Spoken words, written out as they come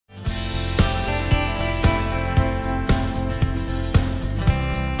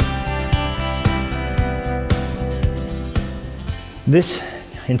This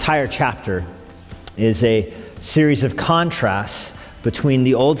entire chapter is a series of contrasts between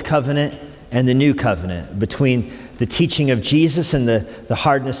the Old Covenant and the New Covenant, between the teaching of Jesus and the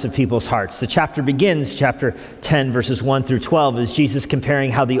hardness of people's hearts. The chapter begins, chapter 10, verses 1 through 12, is Jesus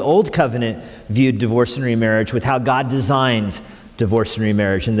comparing how the Old Covenant viewed divorce and remarriage with how God designed divorce and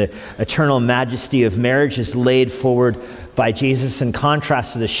remarriage. And the eternal majesty of marriage is laid forward by Jesus in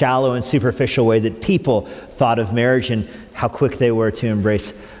contrast to the shallow and superficial way that people thought of marriage and how quick they were to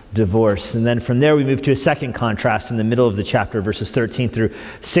embrace divorce. And then from there we move to a second contrast in the middle of the chapter, verses 13 through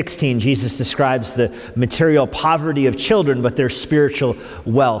 16. Jesus describes the material poverty of children, but their spiritual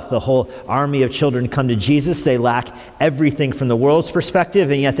wealth. The whole army of children come to Jesus. They lack everything from the world's perspective,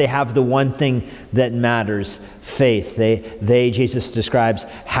 and yet they have the one thing that matters, faith. They, Jesus describes,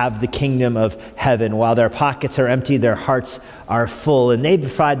 have the kingdom of heaven. While their pockets are empty, their hearts are full. And they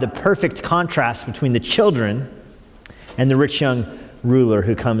provide the perfect contrast between the children and the rich young ruler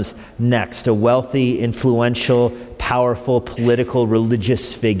who comes next, a wealthy, influential, powerful, political,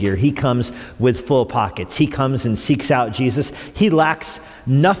 religious figure. He comes with full pockets. He comes and seeks out Jesus. He lacks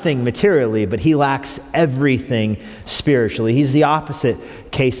nothing materially, but he lacks everything spiritually. He's the opposite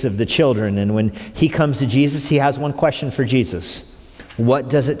case of the children. And when he comes to Jesus, he has one question for Jesus. What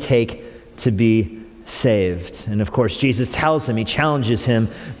does it take to be saved? And of course, Jesus tells him, he challenges him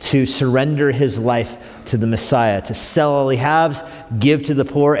to surrender his life to the Messiah, to sell all he has, give to the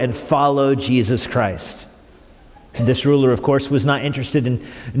poor, and follow Jesus Christ. And this ruler, of course, was not interested in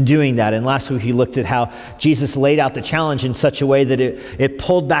doing that. And last week we looked at how Jesus laid out the challenge in such a way that it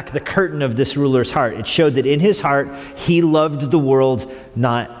pulled back the curtain of this ruler's heart. It showed that in his heart, he loved the world,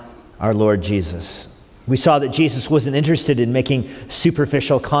 not our Lord Jesus. We saw that Jesus wasn't interested in making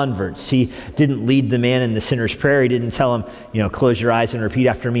superficial converts. He didn't lead the man in the sinner's prayer. He didn't tell him, close your eyes and repeat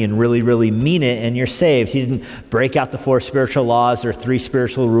after me and really, really mean it and you're saved. He didn't break out the 4 spiritual laws or 3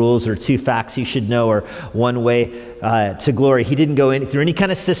 spiritual rules or 2 facts you should know or 1 way to glory. He didn't go through any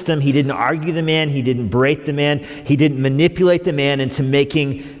kind of system. He didn't argue the man. He didn't berate the man. He didn't manipulate the man into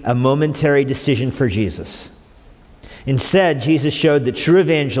making a momentary decision for Jesus. Instead, Jesus showed that true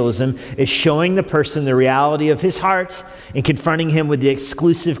evangelism is showing the person the reality of his heart and confronting him with the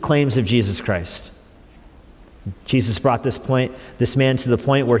exclusive claims of Jesus Christ. Jesus brought this man to the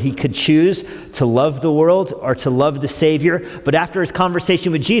point where he could choose to love the world or to love the Savior, but after his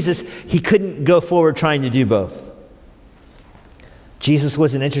conversation with Jesus, he couldn't go forward trying to do both. Jesus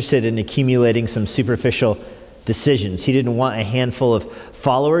wasn't interested in accumulating some superficial decisions. He didn't want a handful of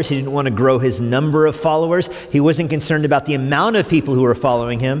followers. He didn't want to grow his number of followers. He wasn't concerned about the amount of people who were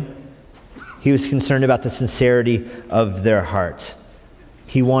following him. He was concerned about the sincerity of their heart.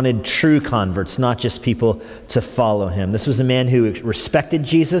 He wanted true converts, not just people to follow him. This was a man who respected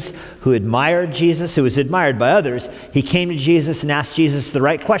Jesus, who admired Jesus, who was admired by others. He came to Jesus and asked Jesus the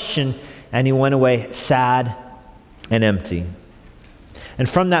right question, and he went away sad and empty. And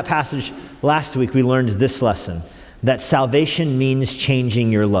from that passage last week, we learned this lesson, that salvation means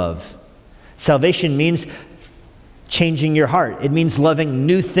changing your love. Salvation means changing your heart. It means loving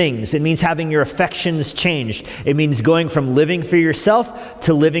new things. It means having your affections changed. It means going from living for yourself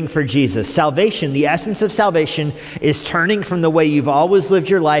to living for Jesus. Salvation, the essence of salvation, is turning from the way you've always lived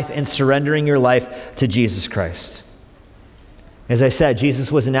your life and surrendering your life to Jesus Christ. As I said,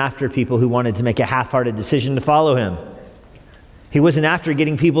 Jesus wasn't after people who wanted to make a half-hearted decision to follow him. He wasn't after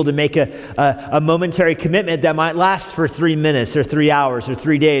getting people to make a momentary commitment that might last for 3 minutes or 3 hours or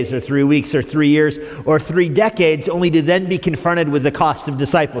 3 days or 3 weeks or 3 years or 3 decades, only to then be confronted with the cost of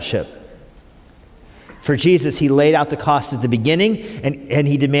discipleship. For Jesus, he laid out the cost at the beginning, and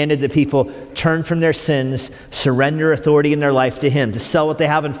he demanded that people turn from their sins, surrender authority in their life to him, to sell what they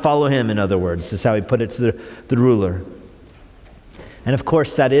have and follow him, in other words. That's how he put it to the ruler. And of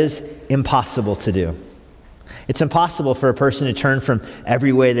course, that is impossible to do. It's impossible for a person to turn from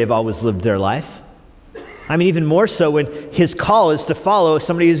every way they've always lived their life. I mean, even more so when his call is to follow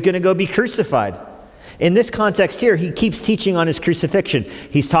somebody who's going to go be crucified. In this context here, he keeps teaching on his crucifixion.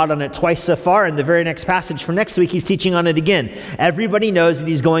 He's taught on it twice so far. In the very next passage for next week, he's teaching on it again. Everybody knows that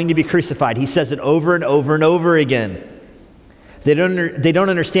he's going to be crucified. He says it over and over and over again. They don't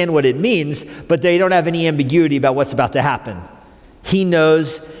understand what it means, but they don't have any ambiguity about what's about to happen. He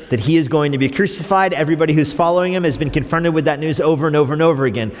knows that he is going to be crucified. Everybody who's following him has been confronted with that news over and over and over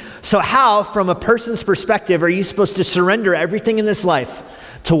again. So how, from a person's perspective, are you supposed to surrender everything in this life,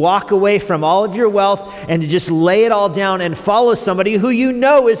 to walk away from all of your wealth and to just lay it all down and follow somebody who you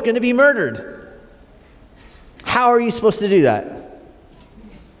know is going to be murdered? How are you supposed to do that?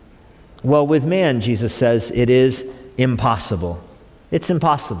 Well, with man, Jesus says, it is impossible. It's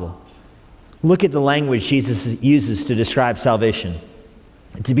impossible. Look at the language Jesus uses to describe salvation.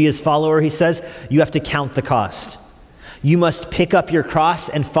 To be his follower, he says, you have to count the cost. You must pick up your cross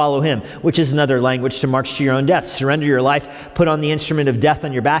and follow him, which is another language to march to your own death. Surrender your life, put on the instrument of death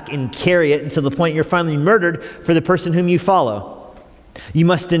on your back, and carry it until the point you're finally murdered for the person whom you follow. You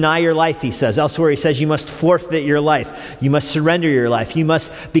must deny your life, he says. Elsewhere, he says you must forfeit your life. You must surrender your life. You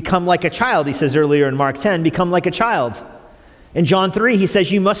must become like a child, he says earlier in Mark 10, become like a child. In John 3, he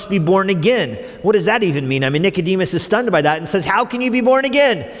says you must be born again. What does that even mean? I mean, Nicodemus is stunned by that and says, how can you be born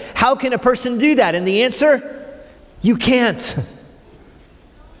again? How can a person do that? And the answer, you can't.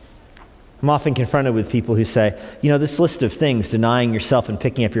 I'm often confronted with people who say, this list of things, denying yourself and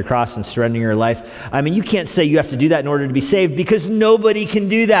picking up your cross and surrendering your life, I mean, you can't say you have to do that in order to be saved because nobody can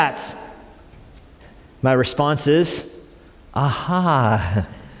do that. My response is, aha,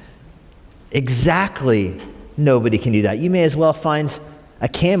 exactly. Nobody can do that. You may as well find a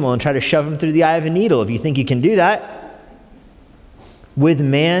camel and try to shove him through the eye of a needle if you think you can do that. With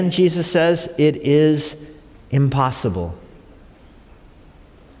man, Jesus says, it is impossible.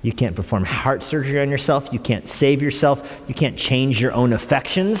 You can't perform heart surgery on yourself. You can't save yourself. You can't change your own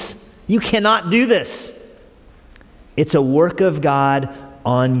affections. You cannot do this. It's a work of God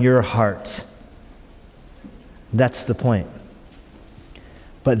on your heart. That's the point.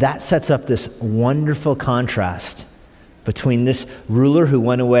 But that sets up this wonderful contrast between this ruler who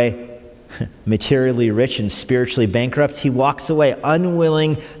went away materially rich and spiritually bankrupt. He walks away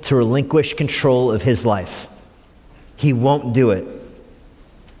unwilling to relinquish control of his life. He won't do it.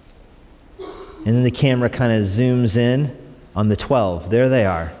 And then the camera kind of zooms in on the 12. There they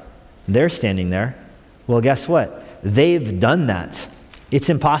are. They're standing there. Well, guess what? They've done that. It's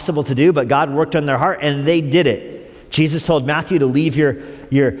impossible to do, but God worked on their heart and they did it. Jesus told Matthew to leave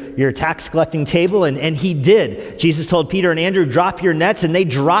your tax collecting table, and he did. Jesus told Peter and Andrew, drop your nets, and they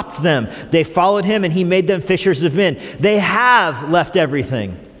dropped them. They followed him, and he made them fishers of men. They have left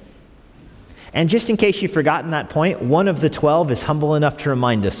everything. And just in case you've forgotten that point, one of the 12 is humble enough to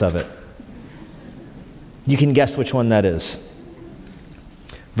remind us of it. You can guess which one that is.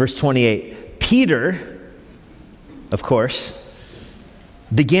 Verse 28, Peter, of course,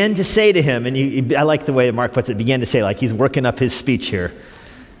 began to say to him, and I like the way Mark puts it, began to say, like he's working up his speech here.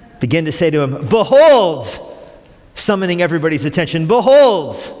 Began to say to him, behold, summoning everybody's attention,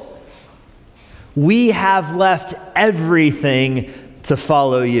 behold, we have left everything to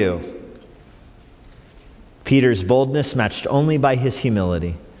follow you. Peter's boldness matched only by his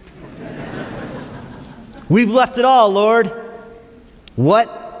humility. We've left it all, Lord. What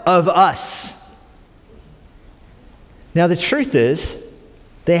of us? Now the truth is,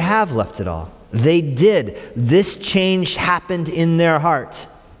 they have left it all. They did. This change happened in their heart.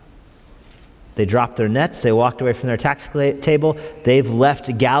 They dropped their nets. They walked away from their tax table. They've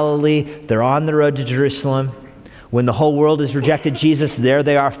left Galilee. They're on the road to Jerusalem. When the whole world has rejected Jesus, there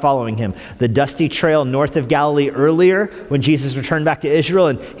they are following him. The dusty trail north of Galilee earlier, when Jesus returned back to Israel,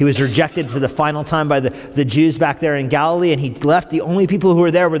 and he was rejected for the final time by the Jews back there in Galilee, and he left. The only people who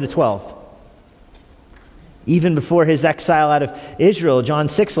were there were the 12. Even before his exile out of Israel, John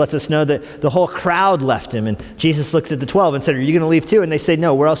 6 lets us know that the whole crowd left him. And Jesus looked at the 12 and said, are you going to leave too? And they said,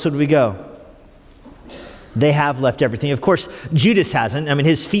 no, where else would we go? They have left everything. Of course, Judas hasn't. I mean,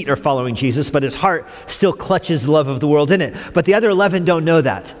 his feet are following Jesus, but his heart still clutches the love of the world in it. But the other 11 don't know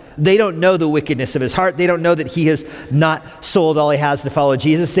that. They don't know the wickedness of his heart. They don't know that he has not sold all he has to follow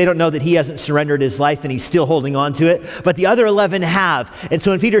Jesus. They don't know that he hasn't surrendered his life and he's still holding on to it. But the other 11 have. And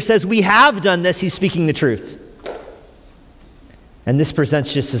so when Peter says, we have done this, he's speaking the truth. And this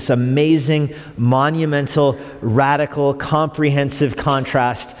presents just this amazing, monumental, radical, comprehensive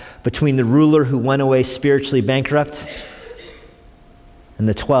contrast between the ruler who went away spiritually bankrupt and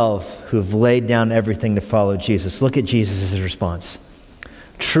the 12 who have laid down everything to follow Jesus. Look at Jesus' response.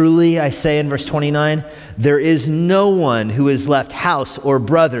 Truly, I say in verse 29, there is no one who has left house or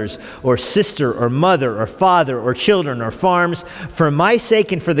brothers or sister or mother or father or children or farms for my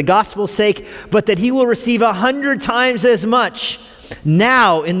sake and for the gospel's sake, but that he will receive 100 times as much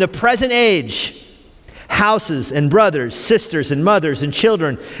now in the present age, houses and brothers, sisters and mothers and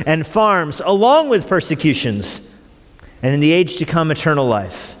children and farms, along with persecutions, and in the age to come, eternal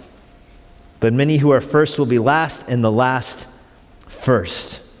life. But many who are first will be last, and the last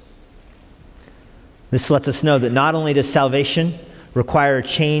first. This lets us know that not only does salvation require a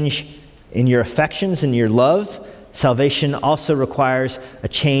change in your affections and your love, salvation also requires a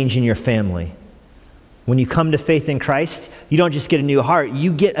change in your family. When you come to faith in Christ, you don't just get a new heart,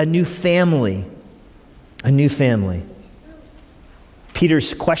 you get a new family. A new family.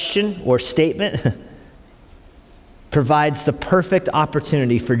 Peter's question or statement provides the perfect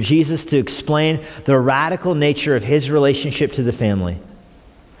opportunity for Jesus to explain the radical nature of his relationship to the family.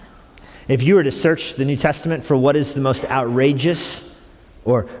 If you were to search the New Testament for what is the most outrageous,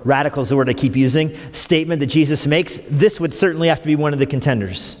 or radical is the word I keep using, statement that Jesus makes, this would certainly have to be one of the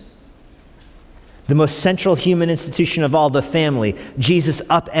contenders. The most central human institution of all, the family, Jesus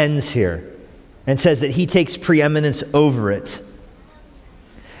upends here and says that he takes preeminence over it.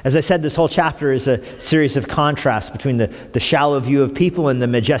 As I said, this whole chapter is a series of contrasts between the shallow view of people and the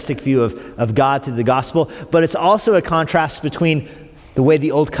majestic view of God through the gospel, but it's also a contrast between the way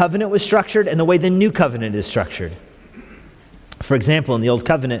the Old Covenant was structured and the way the New Covenant is structured. For example, in the Old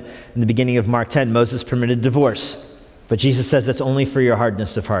Covenant, in the beginning of Mark 10, Moses permitted divorce, but Jesus says that's only for your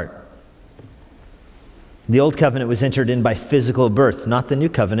hardness of heart. The Old Covenant was entered in by physical birth, not the New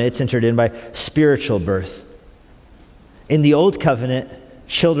Covenant. It's entered in by spiritual birth. In the Old Covenant,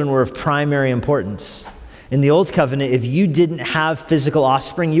 children were of primary importance. In the Old Covenant, if you didn't have physical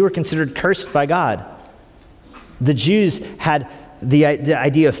offspring, you were considered cursed by God. The Jews had the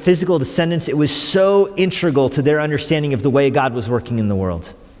idea of physical descendants. It was so integral to their understanding of the way God was working in the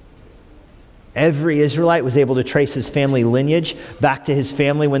world. Every Israelite was able to trace his family lineage back to his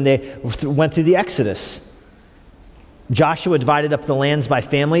family when they went through the Exodus. Joshua divided up the lands by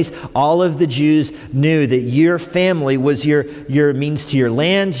families. All of the Jews knew that your family was your means to your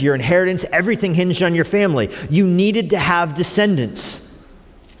land, your inheritance. Everything hinged on your family. You needed to have descendants.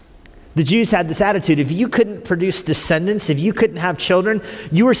 The Jews had this attitude: if you couldn't produce descendants, if you couldn't have children,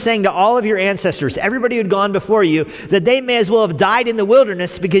 you were saying to all of your ancestors, everybody who had gone before you, that they may as well have died in the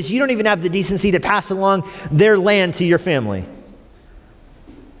wilderness because you don't even have the decency to pass along their land to your family.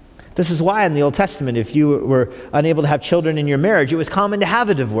 This is why in the Old Testament, if you were unable to have children in your marriage, it was common to have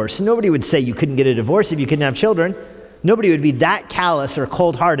a divorce. Nobody would say you couldn't get a divorce if you couldn't have children. Nobody would be that callous or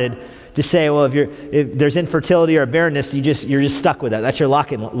cold-hearted to say, well, if there's infertility or barrenness, you're just stuck with that. That's your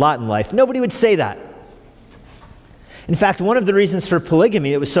lot in life. Nobody would say that. In fact, one of the reasons for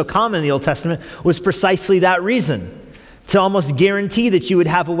polygamy that was so common in the Old Testament was precisely that reason, to almost guarantee that you would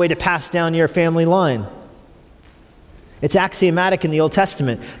have a way to pass down your family line. It's axiomatic in the Old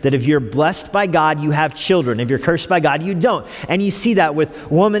Testament that if you're blessed by God, you have children. If you're cursed by God, you don't. And you see that with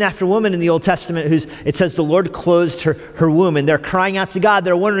woman after woman in the Old Testament it says the Lord closed her womb, and they're crying out to God.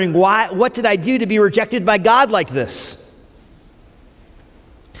 They're wondering, what did I do to be rejected by God like this?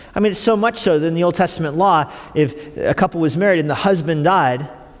 I mean, it's so much so that in the Old Testament law, if a couple was married and the husband died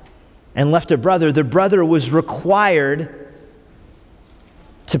and left a brother, the brother was required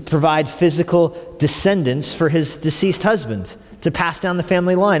to provide physical descendants for his deceased husband, to pass down the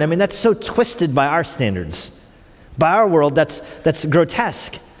family line. I mean, that's so twisted by our standards. By our world, that's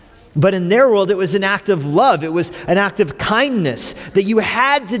grotesque. But in their world, it was an act of love. It was an act of kindness, that you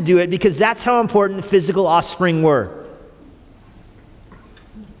had to do it because that's how important physical offspring were.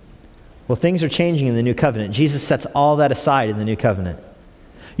 Well, things are changing in the New Covenant. Jesus sets all that aside in the New Covenant.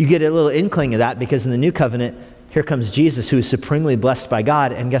 You get a little inkling of that because in the New Covenant, here comes Jesus, who is supremely blessed by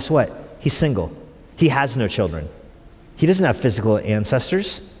God, and guess what? He's single. He has no children. He doesn't have physical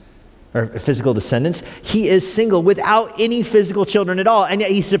ancestors or physical descendants. He is single without any physical children at all, and yet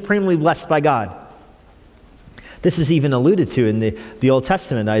he's supremely blessed by God. This is even alluded to in the Old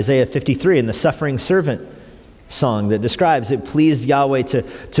Testament, Isaiah 53, in the suffering servant song that describes it pleased Yahweh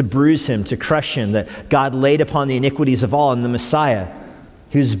to bruise him, to crush him, that God laid upon the iniquities of all in the Messiah.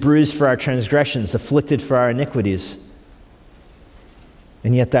 He was bruised for our transgressions, afflicted for our iniquities.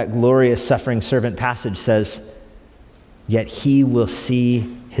 And yet that glorious suffering servant passage says, yet he will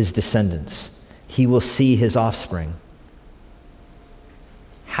see his descendants. He will see his offspring.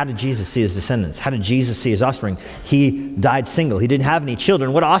 How did Jesus see his descendants? How did Jesus see his offspring? He died single. He didn't have any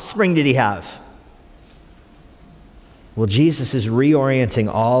children. What offspring did he have? Well, Jesus is reorienting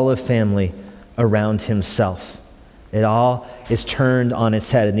all of family around himself. It all is turned on its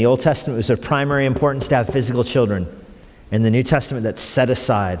head. In the Old Testament, it was of primary importance to have physical children. In the New Testament, that's set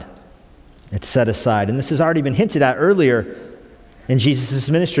aside. It's set aside. And this has already been hinted at earlier in Jesus'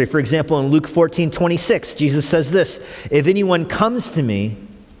 ministry. For example, in Luke 14:26, Jesus says this: if anyone comes to me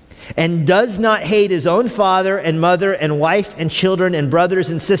and does not hate his own father and mother and wife and children and brothers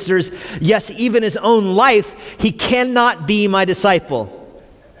and sisters, yes, even his own life, he cannot be my disciple.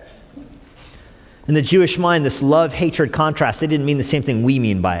 In the Jewish mind, this love-hatred contrast, they didn't mean the same thing we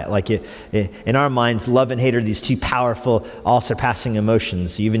mean by it. Like in our minds, love and hate are these two powerful, all-surpassing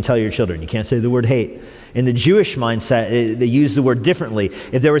emotions. You even tell your children, you can't say the word hate. In the Jewish mindset, they use the word differently.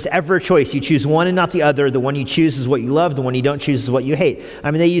 If there was ever a choice, you choose one and not the other. The one you choose is what you love. The one you don't choose is what you hate.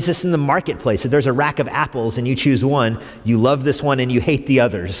 I mean, they use this in the marketplace. If there's a rack of apples and you choose one, you love this one and you hate the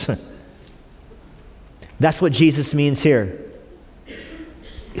others. That's what Jesus means here.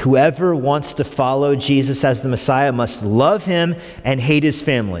 Whoever wants to follow Jesus as the Messiah must love him and hate his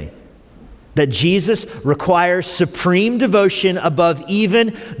family. That Jesus requires supreme devotion above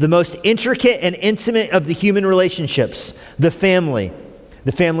even the most intricate and intimate of the human relationships, the family.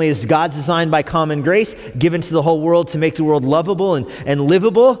 The family is God's design by common grace, given to the whole world to make the world lovable and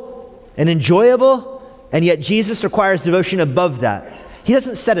livable and enjoyable. And yet Jesus requires devotion above that. He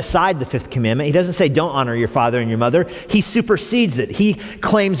doesn't set aside the fifth commandment. He doesn't say, don't honor your father and your mother. He supersedes it. He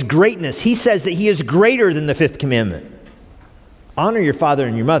claims greatness. He says that he is greater than the fifth commandment. Honor your father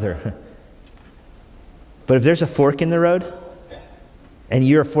and your mother. But if there's a fork in the road, and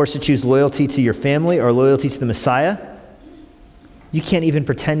you're forced to choose loyalty to your family or loyalty to the Messiah, you can't even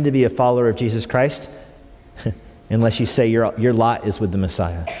pretend to be a follower of Jesus Christ unless you say your lot is with the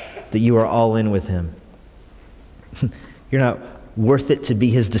Messiah, that you are all in with him. You're not worth it to be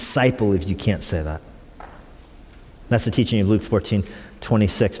his disciple if you can't say that. That's the teaching of Luke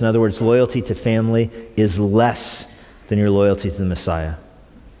 14:26. In other words, loyalty to family is less than your loyalty to the Messiah.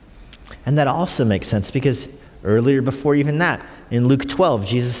 And that also makes sense because earlier before even that, in Luke 12,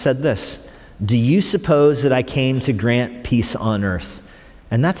 Jesus said this, "Do you suppose that I came to grant peace on earth?"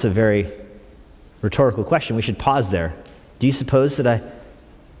 And that's a very rhetorical question. We should pause there. Do you suppose that I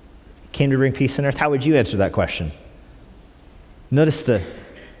came to bring peace on earth? How would you answer that question? Notice the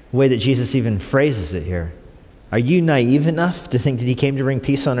way that Jesus even phrases it here. Are you naive enough to think that he came to bring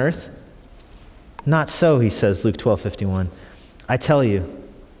peace on earth? Not so, he says, Luke 12:51. I tell you,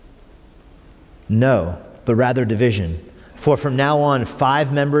 no, but rather division. For from now on,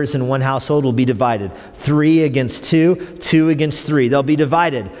 5 members in one household will be divided. 3 against 2, 2 against 3. They'll be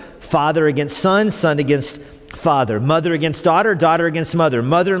divided. Father against son, son against father. Mother against daughter, daughter against mother.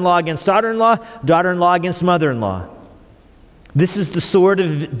 Mother-in-law against daughter-in-law, daughter-in-law against mother-in-law. This is the sort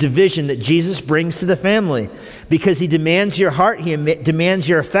of division that Jesus brings to the family because he demands your heart, he demands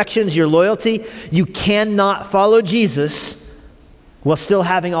your affections, your loyalty. You cannot follow Jesus while still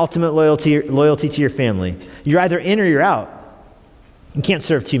having ultimate loyalty to your family. You're either in or you're out. You can't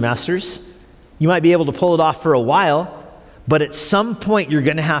serve 2 masters. You might be able to pull it off for a while, but at some point you're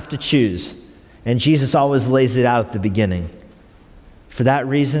going to have to choose. And Jesus always lays it out at the beginning. For that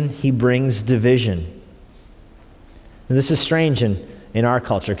reason, he brings division. And this is strange in our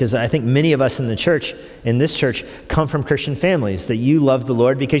culture because I think many of us in this church, come from Christian families, that you love the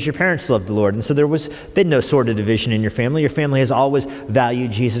Lord because your parents loved the Lord. And so there was been no sort of division in your family. Your family has always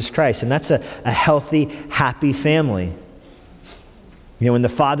valued Jesus Christ. And that's a healthy, happy family. You know, when the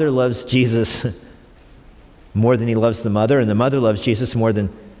father loves Jesus more than he loves the mother, and the mother loves Jesus more than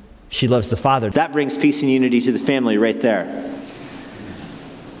she loves the father, that brings peace and unity to the family right there.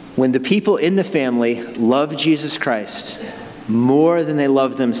 When the people in the family love Jesus Christ more than they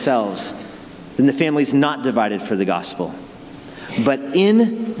love themselves, then the family's not divided for the gospel. But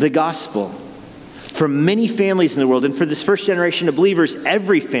in the gospel, for many families in the world, and for this first generation of believers,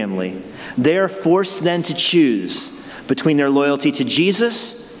 every family, they are forced then to choose between their loyalty to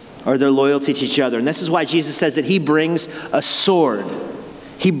Jesus or their loyalty to each other. And this is why Jesus says that he brings a sword.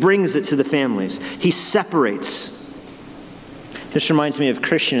 He brings it to the families. He separates. This reminds me of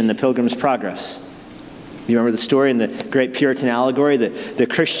Christian in the Pilgrim's Progress. You remember the story in the great Puritan allegory? The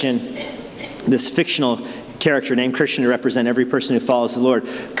Christian, this fictional character named Christian to represent every person who follows the Lord,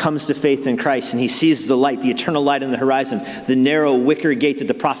 comes to faith in Christ, and he sees the light, the eternal light on the horizon, the narrow wicker gate that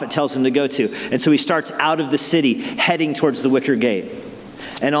the prophet tells him to go to. And so he starts out of the city, heading towards the wicker gate.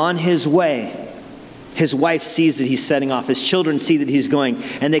 And on his way, his wife sees that he's setting off. His children see that he's going,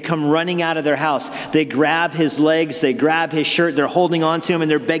 and they come running out of their house. They grab his legs, they grab his shirt, they're holding on to him,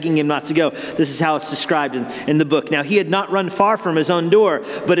 and they're begging him not to go. This is how it's described in the book. Now, he had not run far from his own door,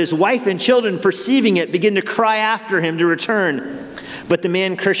 but his wife and children, perceiving it, begin to cry after him to return. But the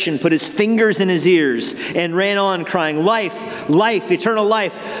man Christian put his fingers in his ears and ran on, crying, "Life, life, eternal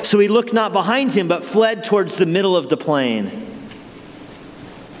life." So he looked not behind him, but fled towards the middle of the plain.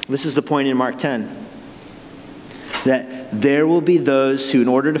 This is the point in Mark 10. That there will be those who, in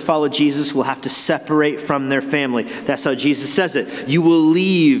order to follow Jesus, will have to separate from their family. That's how Jesus says it. You will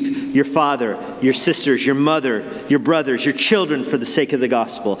leave your father, your sisters, your mother, your brothers, your children for the sake of the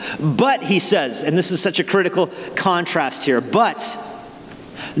gospel. But, he says, and this is such a critical contrast here, but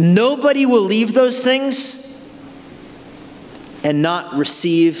nobody will leave those things and not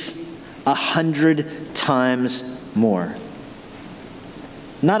receive 100 times more.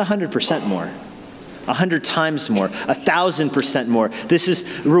 Not 100% more. 100 times more, 1,000% more. This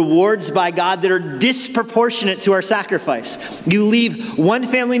is rewards by God that are disproportionate to our sacrifice. You leave one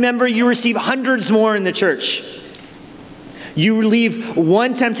family member, you receive hundreds more in the church. You leave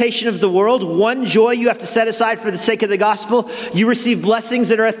one temptation of the world, one joy you have to set aside for the sake of the gospel. You receive blessings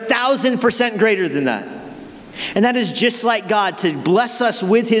that are 1,000% greater than that. And that is just like God to bless us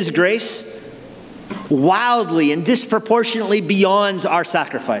with his grace wildly and disproportionately beyond our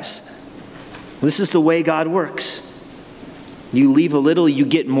sacrifice. This is the way God works. You leave a little, you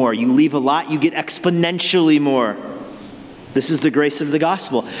get more. You leave a lot, you get exponentially more. This is the grace of the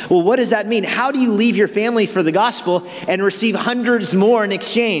gospel. Well, what does that mean? How do you leave your family for the gospel and receive hundreds more in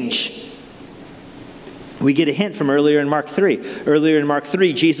exchange? We get a hint from earlier in Mark 3. Earlier in Mark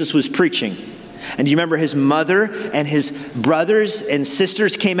 3, Jesus was preaching. And do you remember his mother and his brothers and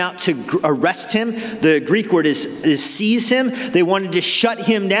sisters came out to arrest him? The Greek word is seize him. They wanted to shut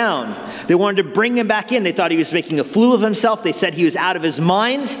him down. They wanted to bring him back in. They thought he was making a fool of himself. They said he was out of his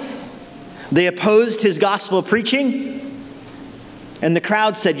mind. They opposed his gospel preaching. And the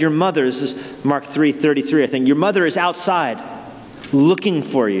crowd said, your mother, this is Mark 3:33, I think, your mother is outside looking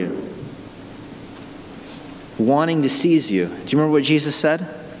for you, wanting to seize you. Do you remember what Jesus said?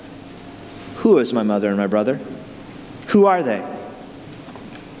 Who is my mother and my brother? Who are they?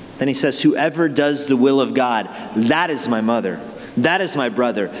 Then he says, whoever does the will of God, that is my mother, that is my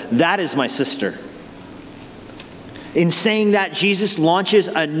brother, that is my sister. In saying that, Jesus launches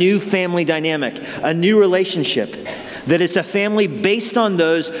a new family dynamic, a new relationship. That it's a family based on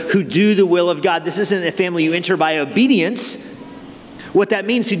those who do the will of God. This isn't a family you enter by obedience. What that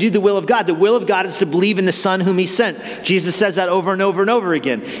means to do the will of God. The will of God is to believe in the Son whom he sent. Jesus says that over and over and over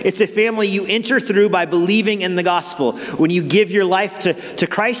again. It's a family you enter through by believing in the gospel. When you give your life to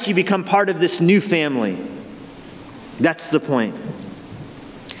Christ, you become part of this new family. That's the point.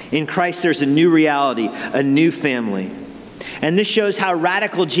 In Christ, there's a new reality, a new family. And this shows how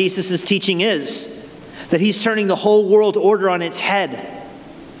radical Jesus' teaching is. That he's turning the whole world order on its head.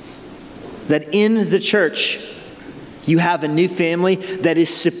 That in the church, you have a new family that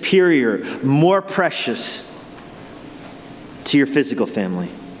is superior, more precious to your physical family.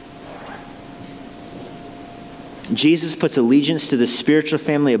 Jesus puts allegiance to the spiritual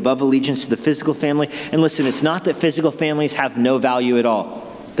family above allegiance to the physical family. And listen, it's not that physical families have no value at all.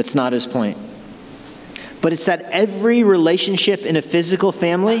 That's not his point. But it's that every relationship in a physical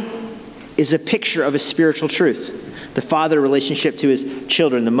family is a picture of a spiritual truth. The father relationship to his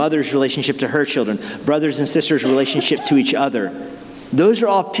children, the mother's relationship to her children, brothers and sisters' relationship to each other. Those are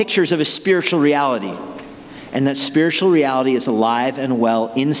all pictures of a spiritual reality. And that spiritual reality is alive and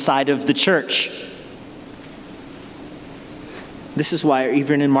well inside of the church. This is why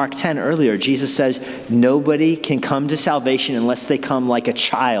even in Mark 10 earlier, Jesus says, nobody can come to salvation unless they come like a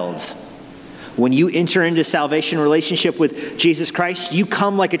child. When you enter into salvation relationship with Jesus Christ, you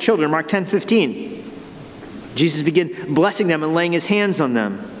come like a child. Mark 10:15. Jesus began blessing them and laying his hands on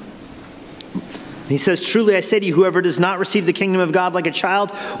them. He says, truly I say to you, whoever does not receive the kingdom of God like a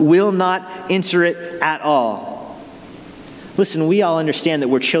child will not enter it at all. Listen, we all understand that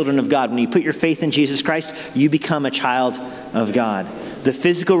we're children of God. When you put your faith in Jesus Christ, you become a child of God. The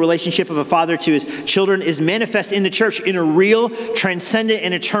physical relationship of a father to his children is manifest in the church in a real, transcendent,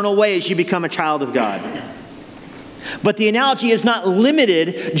 and eternal way as you become a child of God. But the analogy is not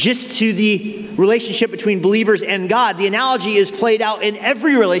limited just to the relationship between believers and God. The analogy is played out in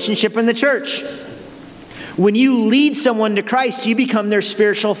every relationship in the church. When you lead someone to Christ, you become their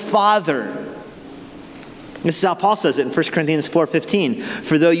spiritual father. This is how Paul says it in 1 Corinthians 4:15.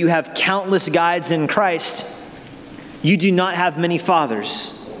 For though you have countless guides in Christ, you do not have many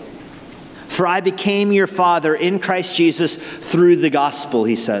fathers. For I became your father in Christ Jesus through the gospel,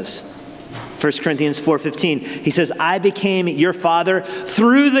 he says. 1 Corinthians 4:15. He says, I became your father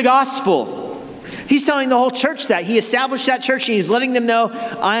through the gospel. He's telling the whole church that. He established that church and he's letting them know,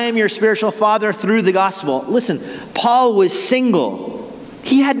 I am your spiritual father through the gospel. Listen, Paul was single.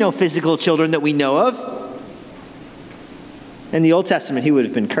 He had no physical children that we know of. In the Old Testament, he would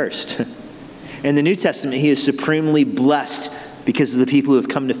have been cursed. In the New Testament, he is supremely blessed because of the people who have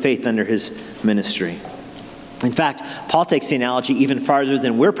come to faith under his ministry. In fact, Paul takes the analogy even farther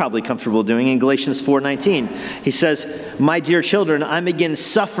than we're probably comfortable doing in Galatians 4:19. He says, my dear children, I'm again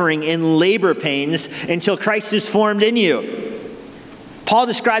suffering in labor pains until Christ is formed in you. Paul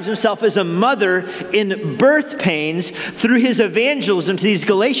describes himself as a mother in birth pains through his evangelism to these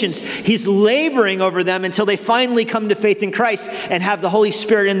Galatians. He's laboring over them until they finally come to faith in Christ and have the Holy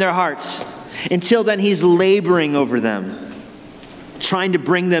Spirit in their hearts. Until then, he's laboring over them, trying to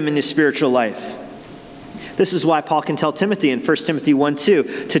bring them into spiritual life. This is why Paul can tell Timothy in 1 Timothy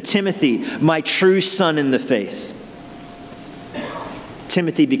 1:2, to Timothy, my true son in the faith.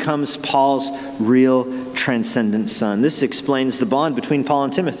 Timothy becomes Paul's real transcendent son. This explains the bond between Paul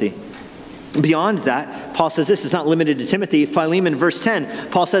and Timothy. Beyond that, Paul says this is not limited to Timothy. Philemon, verse 10,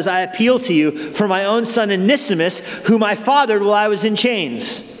 Paul says, I appeal to you for my own son Onesimus, whom I fathered while I was in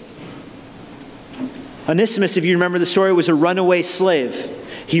chains. Onesimus, if you remember the story, was a runaway slave.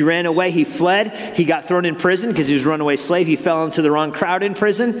 He ran away, he fled, he got thrown in prison because he was a runaway slave. He fell into the wrong crowd in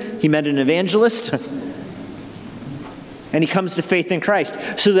prison. He met an evangelist. And he comes to faith in Christ.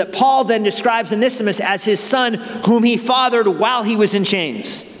 So that Paul then describes Onesimus as his son whom he fathered while he was in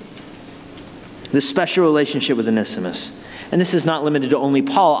chains. This special relationship with Onesimus. And this is not limited to only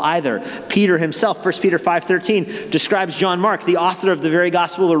Paul either. Peter himself, 1 Peter 5:13, describes John Mark, the author of the very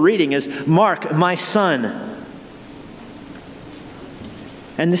gospel we're reading, as Mark, my son.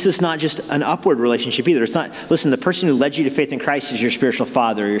 And this is not just an upward relationship either. It's not, listen, the person who led you to faith in Christ is your spiritual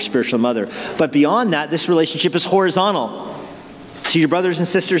father or your spiritual mother. But beyond that, this relationship is horizontal. To your brothers and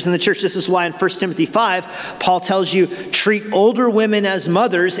sisters in the church, this is why in 1 Timothy 5, Paul tells you, treat older women as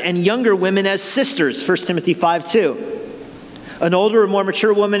mothers and younger women as sisters. 1 Timothy 5:2. An older or more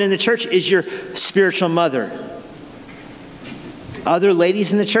mature woman in the church is your spiritual mother. Other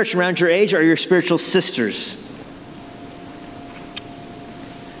ladies in the church around your age are your spiritual sisters.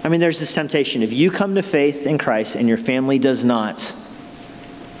 I mean, there's this temptation. If you come to faith in Christ and your family does not,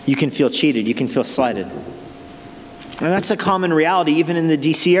 you can feel cheated. You can feel slighted. And that's a common reality even in the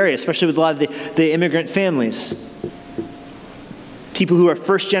D.C. area, especially with a lot of the immigrant families. People who are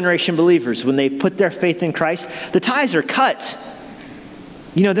first-generation believers, when they put their faith in Christ, the ties are cut.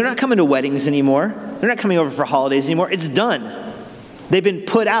 You know, they're not coming to weddings anymore. They're not coming over for holidays anymore. It's done. They've been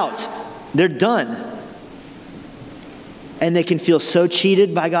put out. They're done. And they can feel so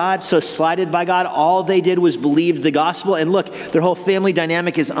cheated by God, so slighted by God. All they did was believe the gospel. And look, their whole family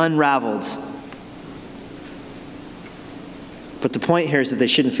dynamic is unraveled. But the point here is that they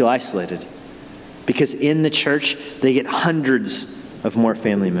shouldn't feel isolated. Because in the church, they get hundreds of more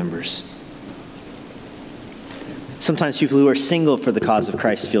family members. Sometimes people who are single for the cause of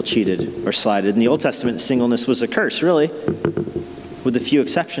Christ feel cheated or slighted. In the Old Testament, singleness was a curse, really, with a few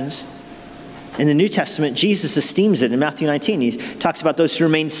exceptions. In the New Testament, Jesus esteems it. In Matthew 19, he talks about those who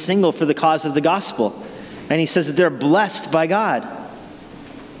remain single for the cause of the gospel. And he says that they're blessed by God.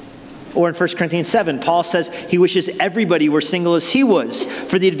 Or in 1 Corinthians 7, Paul says he wishes everybody were single as he was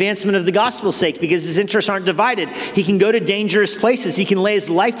for the advancement of the gospel's sake, because his interests aren't divided. He can go to dangerous places. He can lay his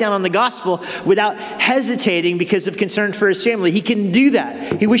life down on the gospel without hesitating because of concern for his family. He can do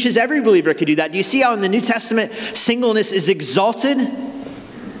that. He wishes every believer could do that. Do you see how in the New Testament singleness is exalted?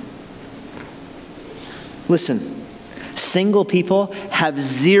 Listen, single people have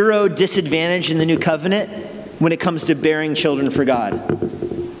zero disadvantage in the new covenant when it comes to bearing children for God.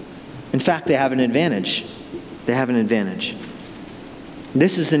 In fact, they have an advantage. They have an advantage.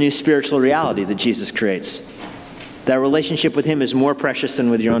 This is the new spiritual reality that Jesus creates. That relationship with him is more precious than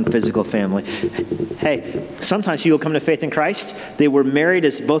with your own physical family. Hey, sometimes people come to faith in Christ. They were married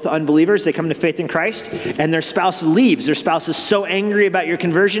as both unbelievers. They come to faith in Christ, and their spouse leaves. Their spouse is so angry about your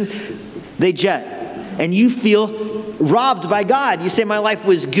conversion, they jet. And you feel robbed by God. You say, my life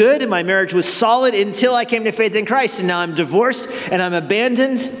was good and my marriage was solid until I came to faith in Christ, and now I'm divorced and I'm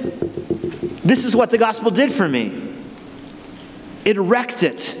abandoned. This is what the gospel did for me. It wrecked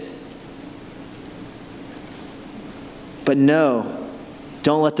it. But no,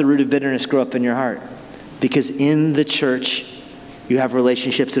 don't let the root of bitterness grow up in your heart. Because in the church, you have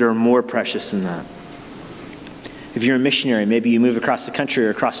relationships that are more precious than that. If you're a missionary, maybe you move across the country or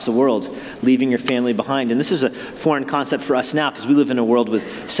across the world, leaving your family behind. And this is a foreign concept for us now because we live in a world with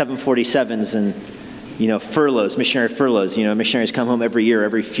 747s and, furloughs, missionary furloughs. Missionaries come home every year,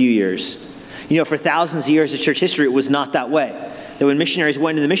 every few years. For thousands of years of church history, it was not that way. That when missionaries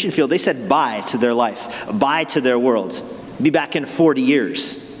went into the mission field, they said bye to their life, bye to their world. Be back in 40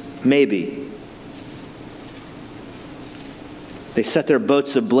 years, maybe. They set their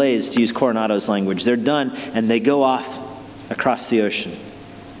boats ablaze, to use Coronado's language. They're done, and they go off across the ocean.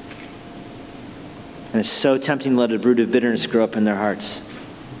 And it's so tempting to let a root of bitterness grow up in their hearts.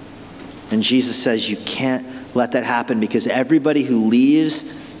 And Jesus says you can't let that happen, because everybody who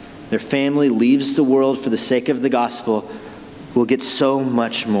leaves their family, leaves the world for the sake of the gospel, will get so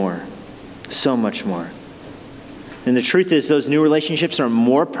much more. So much more. And the truth is, those new relationships are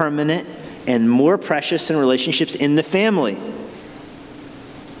more permanent and more precious than relationships in the family.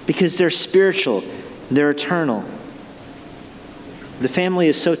 Because they're spiritual, they're eternal. The family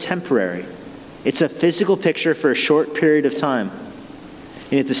is so temporary. It's a physical picture for a short period of time.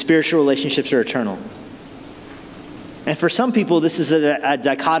 And yet the spiritual relationships are eternal. And for some people, this is a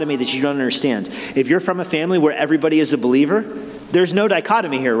dichotomy that you don't understand. If you're from a family where everybody is a believer, there's no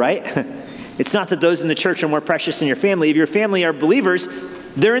dichotomy here, right? It's not that those in the church are more precious than your family. If your family are believers,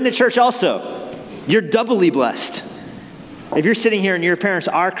 they're in the church also. You're doubly blessed. If you're sitting here and your parents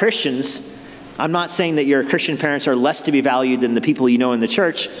are Christians, I'm not saying that your Christian parents are less to be valued than the people you know in the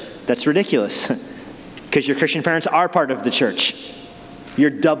church. That's ridiculous. Because your Christian parents are part of the church. You're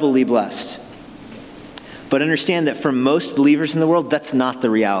doubly blessed. But understand that for most believers in the world, that's not the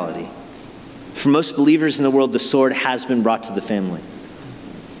reality. For most believers in the world, the sword has been brought to the family.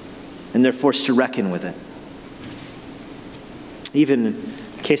 And they're forced to reckon with it. Even in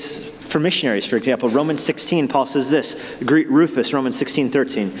case for missionaries, for example, Romans 16, Paul says this, greet Rufus, Romans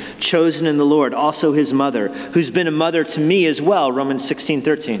 16:13, chosen in the Lord, also his mother, who's been a mother to me as well, Romans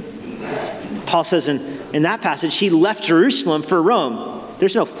 16:13. Paul says in that passage, he left Jerusalem for Rome.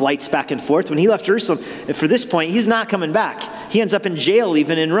 There's no flights back and forth. When he left Jerusalem, for this point, he's not coming back. He ends up in jail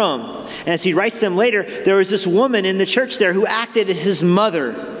even in Rome. And as he writes them later, there was this woman in the church there who acted as his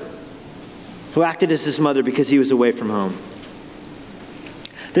mother. Because he was away from home.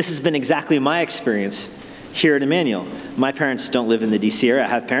 This has been exactly my experience here at Immanuel. My parents don't live in the D.C. area. I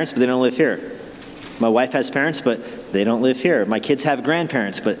have parents, but they don't live here. My wife has parents, but they don't live here. My kids have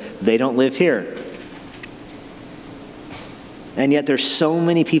grandparents, but they don't live here. And yet there's so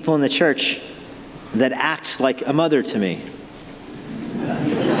many people in the church that act like a mother to me.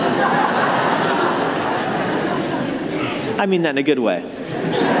 I mean that in a good way.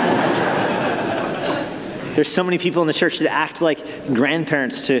 There's so many people in the church that act like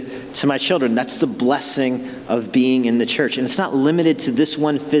grandparents to my children. That's the blessing of being in the church. And it's not limited to this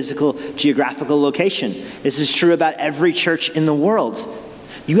one physical, geographical location. This is true about every church in the world.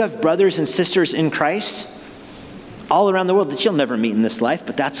 You have brothers and sisters in Christ all around the world that you'll never meet in this life,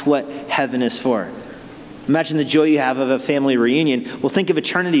 but that's what heaven is for. Imagine the joy you have of a family reunion. Well, think of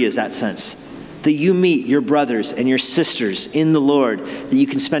eternity as that sense. That you meet your brothers and your sisters in the Lord, that you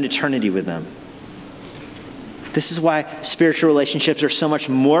can spend eternity with them. This is why spiritual relationships are so much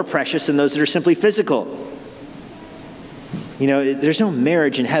more precious than those that are simply physical. You know, there's no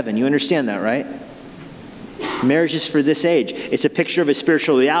marriage in heaven. You understand that, right? Marriage is for this age. It's a picture of a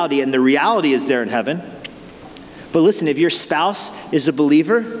spiritual reality, and the reality is there in heaven. But listen, if your spouse is a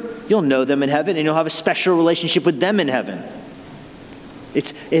believer, you'll know them in heaven, and you'll have a special relationship with them in heaven.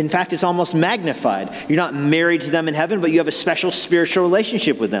 In fact, it's almost magnified. You're not married to them in heaven, but you have a special spiritual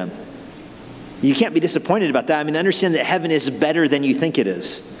relationship with them. You can't be disappointed about that. I mean, understand that heaven is better than you think it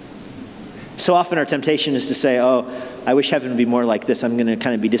is. So often our temptation is to say, oh, I wish heaven would be more like this. I'm going to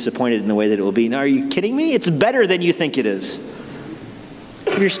kind of be disappointed in the way that it will be. Now, are you kidding me? It's better than you think it is.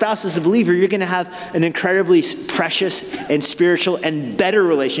 If your spouse is a believer, you're going to have an incredibly precious and spiritual and better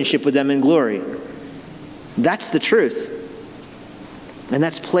relationship with them in glory. That's the truth. And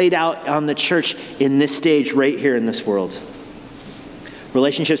that's played out on the church in this stage right here in this world.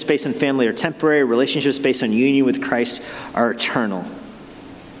 Relationships based on family are temporary. Relationships based on union with Christ are eternal.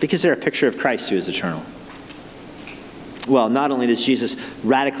 Because they're a picture of Christ who is eternal. Well, not only does Jesus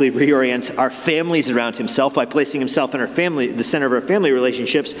radically reorient our families around himself by placing himself in our family, the center of our family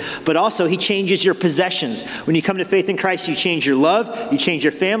relationships, but also he changes your possessions. When you come to faith in Christ, you change your love, you change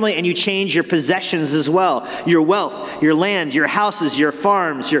your family, and you change your possessions as well. Your wealth, your land, your houses, your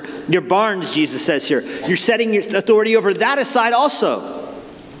farms, your barns, Jesus says here. You're setting your authority over that aside also.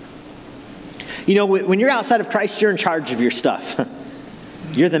 You know, when you're outside of Christ, you're in charge of your stuff.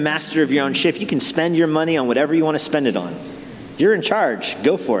 You're the master of your own ship. You can spend your money on whatever you want to spend it on. You're in charge.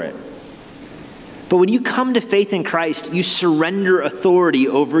 Go for it. But when you come to faith in Christ, you surrender authority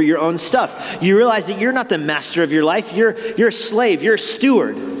over your own stuff. You realize that you're not the master of your life. You're a slave. You're a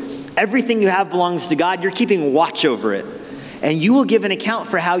steward. Everything you have belongs to God. You're keeping watch over it. And you will give an account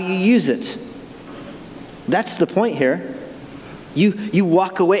for how you use it. That's the point here. You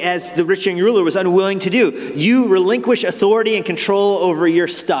walk away as the rich young ruler was unwilling to do. You relinquish authority and control over your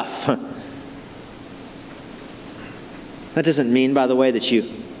stuff. That doesn't mean, by the way, that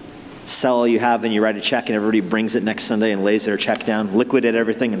you sell all you have and you write a check and everybody brings it next Sunday and lays their check down, liquidate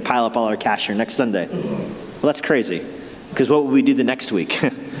everything and pile up all our cash here next Sunday. Well, that's crazy. Because what would we do the next week?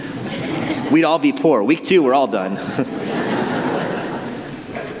 We'd all be poor. Week 2, we're all done.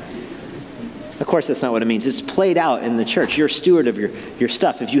 Of course, that's not what it means. It's played out in the church. You're a steward of your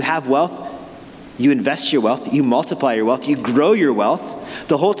stuff. If you have wealth, you invest your wealth, you multiply your wealth, you grow your wealth.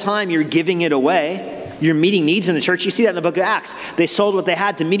 The whole time you're giving it away, you're meeting needs in the church. You see that in the book of Acts. They sold what they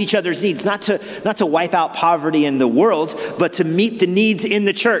had to meet each other's needs, not to wipe out poverty in the world, but to meet the needs in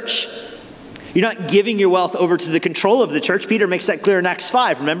the church. You're not giving your wealth over to the control of the church. Peter makes that clear in Acts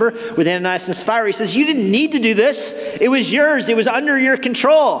 5. Remember, with Ananias and Sapphira, he says, you didn't need to do this. It was yours. It was under your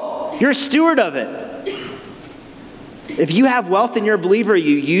control. You're a steward of it. If you have wealth and you're a believer,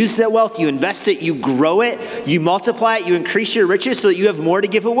 you use that wealth, you invest it, you grow it, you multiply it, you increase your riches so that you have more to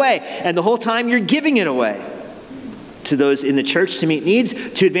give away. And the whole time you're giving it away to those in the church to meet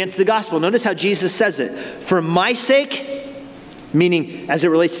needs, to advance the gospel. Notice how Jesus says it. For my sake, meaning as it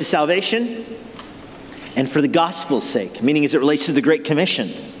relates to salvation, and for the gospel's sake, meaning as it relates to the Great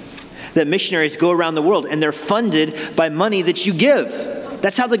Commission, that missionaries go around the world and they're funded by money that you give.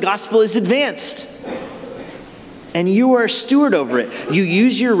 That's how the gospel is advanced. And you are a steward over it. You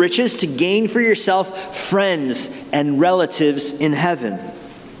use your riches to gain for yourself friends and relatives in heaven.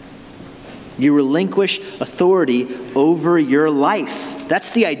 You relinquish authority over your life.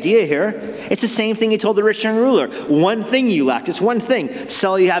 That's the idea here. It's the same thing he told the rich young ruler. One thing you lack. It's one thing.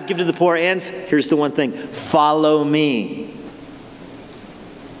 Sell all you have, give to the poor, and here's the one thing. Follow me.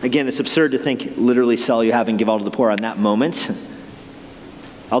 Again, it's absurd to think literally sell all you have and give all to the poor on that moment.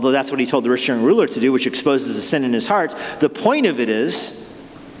 Although that's what he told the rich young ruler to do, which exposes the sin in his heart. The point of it is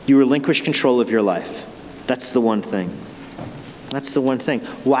you relinquish control of your life. That's the one thing. That's the one thing.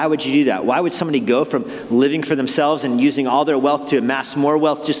 Why would you do that? Why would somebody go from living for themselves and using all their wealth to amass more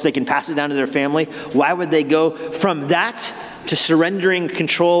wealth just so they can pass it down to their family? Why would they go from that to surrendering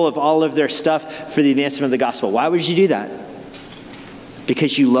control of all of their stuff for the advancement of the gospel? Why would you do that?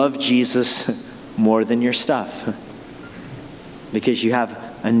 Because you love Jesus more than your stuff. Because you have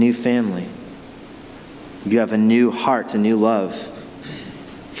a new family. You have a new heart, a new love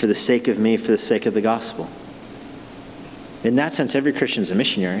for the sake of me, for the sake of the gospel. In that sense, every Christian is a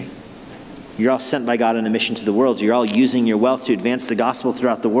missionary. You're all sent by God on a mission to the world. You're all using your wealth to advance the gospel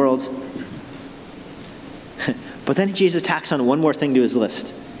throughout the world. But then Jesus tacks on one more thing to his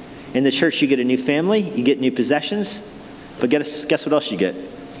list. In the church, you get a new family, you get new possessions, but guess what else you get?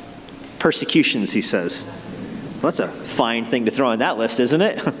 Persecutions, he says. Well, that's a fine thing to throw on that list, isn't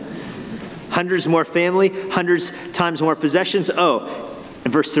it? Hundreds more family, hundreds times more possessions. Oh,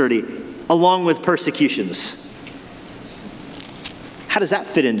 in verse 30, along with persecutions. How does that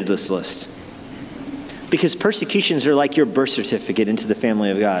fit into this list? Because persecutions are like your birth certificate into the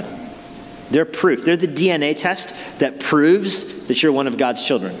family of God. They're proof. They're the DNA test that proves that you're one of God's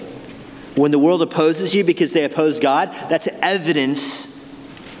children. When the world opposes you because they oppose God, that's evidence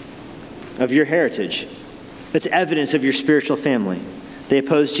of your heritage. That's evidence of your spiritual family. They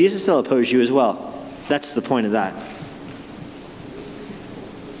oppose Jesus, they'll oppose you as well. That's the point of that.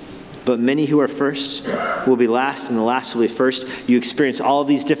 But many who are first will be last, and the last will be first. You experience all of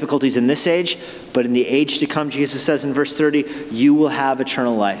these difficulties in this age, but in the age to come, Jesus says in verse 30, you will have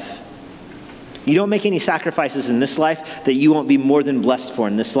eternal life. You don't make any sacrifices in this life that you won't be more than blessed for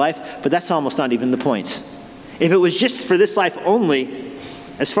in this life, but that's almost not even the point. If it was just for this life only,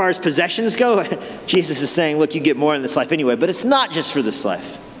 as far as possessions go, Jesus is saying, look, you get more in this life anyway, but it's not just for this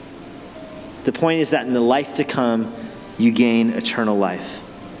life. The point is that in the life to come, you gain eternal life.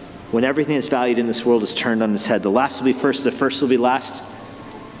 When everything that's valued in this world is turned on its head, the last will be first, the first will be last.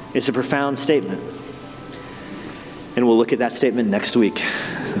 It's a profound statement. And we'll look at that statement next week.